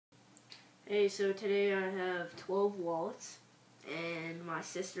Hey, so today I have 12 wallets, and my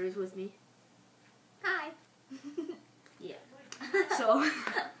sister is with me. Hi. Yeah. So,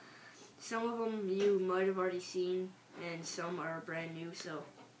 some of them you might have already seen, and some are brand new, so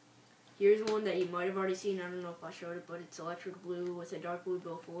here's one that you might have already seen. I don't know if I showed it, but it's electric blue with a dark blue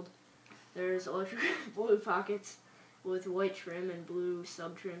billfold. There's electric blue pockets with white trim and blue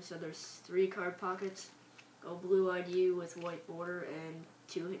sub-trim, so there's 3 card pockets, a blue ID with white border, and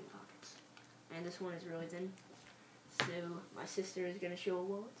 2 hidden pockets. And this one is really thin, so my sister is going to show a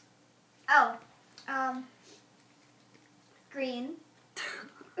wallet. Oh, green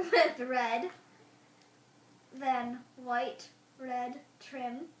with red, then white, red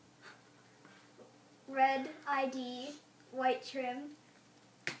trim, red ID, white trim,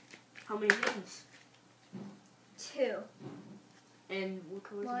 How many hiddens? 2. And what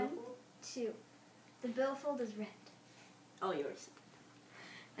color is the 1, billfold? 2. The billfold is red. Oh, you already said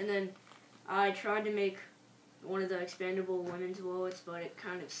that. And then I tried to make one of the expandable women's wallets, but it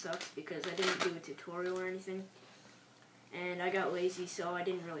kind of sucks because I didn't do a tutorial or anything. And I got lazy, so I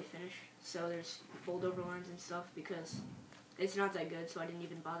didn't really finish. So there's fold-over lines and stuff because it's not that good, so I didn't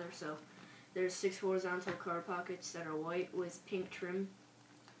even bother. So there's 6 horizontal card pockets that are white with pink trim,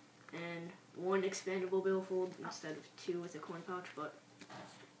 and 1 expandable billfold instead of 2 with a coin pouch. But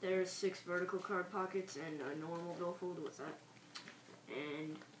there's 6 vertical card pockets and a normal billfold with that.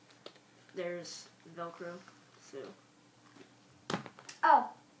 And there's Velcro, so. Oh,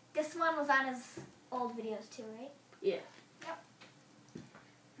 this one was on his old videos too, right? Yeah. Yep.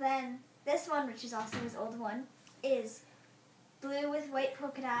 Then this one, which is also his old one, is blue with white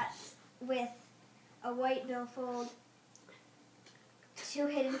polka dots with a white billfold, 2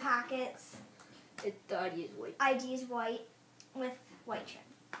 hidden pockets. The ID is white. ID is white with white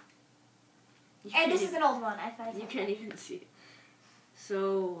trim. You And can't this is even- an old one. I thought You can't even see it.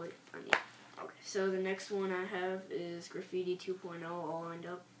 So, wait, okay. So the next one I have is Graffiti 2.0 all lined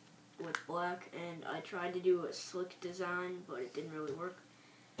up with black, and I tried to do a slick design, but it didn't really work.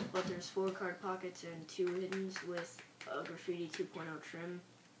 But there's 4 card pockets and 2 hiddens with a Graffiti 2.0 trim,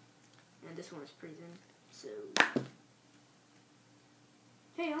 and this one is pretty thin. So,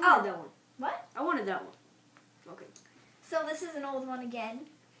 hey, I wanted that one. What? I wanted that one. Okay. So this is an old one again.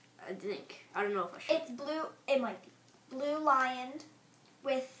 I think. I don't know if I should. It's blue. It might be blue lion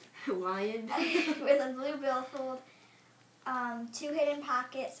with Lion. with a blue billfold, 2 hidden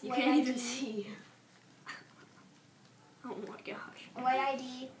pockets, You white can't ID, even see. Oh my gosh. white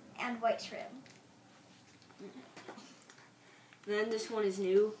ID, and white trim. Then this one is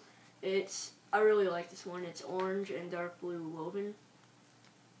new. I really like this one. It's orange and dark blue woven.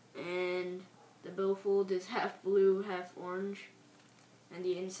 And the billfold is half blue, half orange. And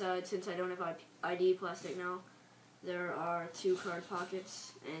the inside, since I don't have ID plastic now, there are 2 card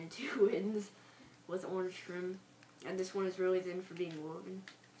pockets and 2 hiddens with orange trim. And this one is really thin for being woven.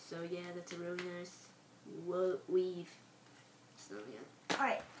 So yeah, that's a really nice weave. So yeah.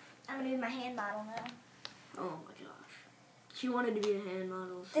 Alright, I'm going to do my hand model now. Oh my gosh. She wanted to be a hand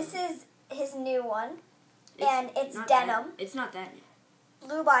model. So This is his new one, and it's not denim, it's not that new.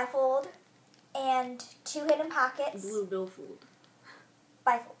 blue bifold, and 2 hidden pockets. Blue billfold.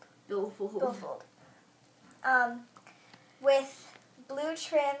 Bifold. Billfold. Billfold. With blue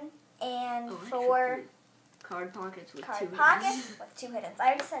trim and Oh, 4 card pockets with 2 card hiddens. pockets with 2 hiddens. I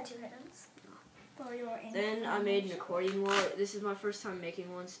already said 2 hiddens. For your Then I made an accordion wallet. This is my first time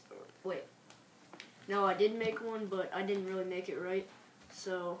making one. Wait. No, I did make one, but I didn't really make it right.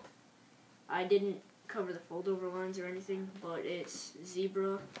 So I didn't cover the fold-over lines or anything, but it's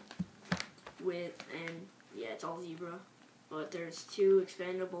zebra yeah, it's all zebra. But there's 2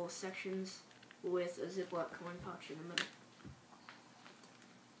 expandable sections with a Ziploc coin pouch in the middle.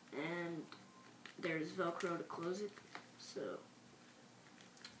 And there's Velcro to close it. So,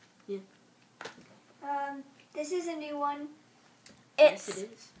 yeah. This is a new one. Yes, It's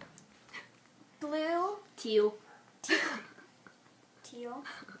it is. blue, Teal. teal,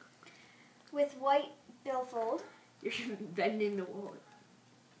 with white billfold. You're bending the wallet.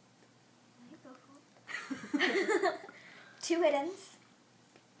 2 hiddens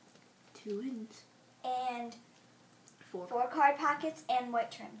 2 hiddens. and 4. 4 card pockets and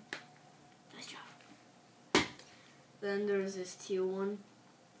white trim. Nice job. Then there's this teal one.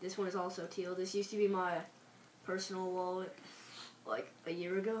 This one is also teal. This used to be my personal wallet like a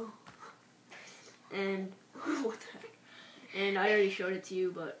year ago. And what the heck? And I already showed it to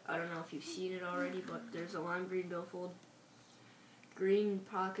you, but I don't know if you've seen it already, but there's a lime green billfold, green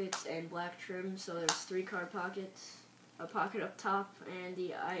pockets, and black trim. So there's 3 card pockets, a pocket up top, and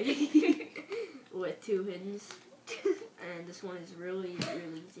the ID with 2 hiddens. And this one is really,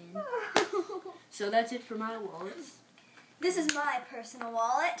 really thin. So that's it for my wallets. This is my personal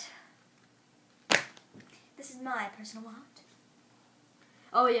wallet. This is my personal wallet.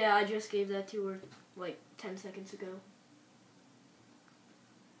 Oh yeah, I just gave that to her like 10 seconds ago.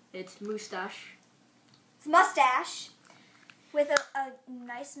 It's Moustache. It's mustache with a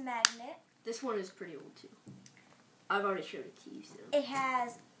nice magnet. This one is pretty old too. I've already showed it to you, so. It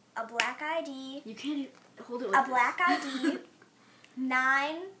has a black ID. You can't even hold it A like black this. ID.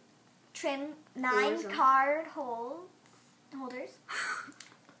 9 Holes on. card holders.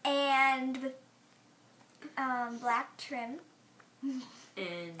 And with black trim.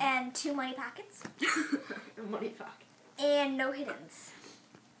 And 2 money pockets. A money pocket. And no hiddens.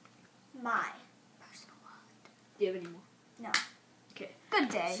 My personal wallet. Do you have any more? No. Okay. Good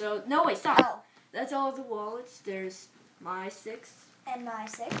day. So, no, wait, stop. Oh, That's all of the wallets. There's my 6. and my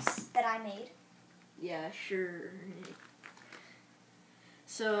 6 that I made. Yeah, sure.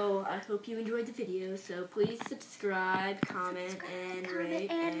 So, I hope you enjoyed the video. So, please subscribe, comment, and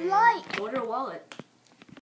rate. and like. Order a wallet.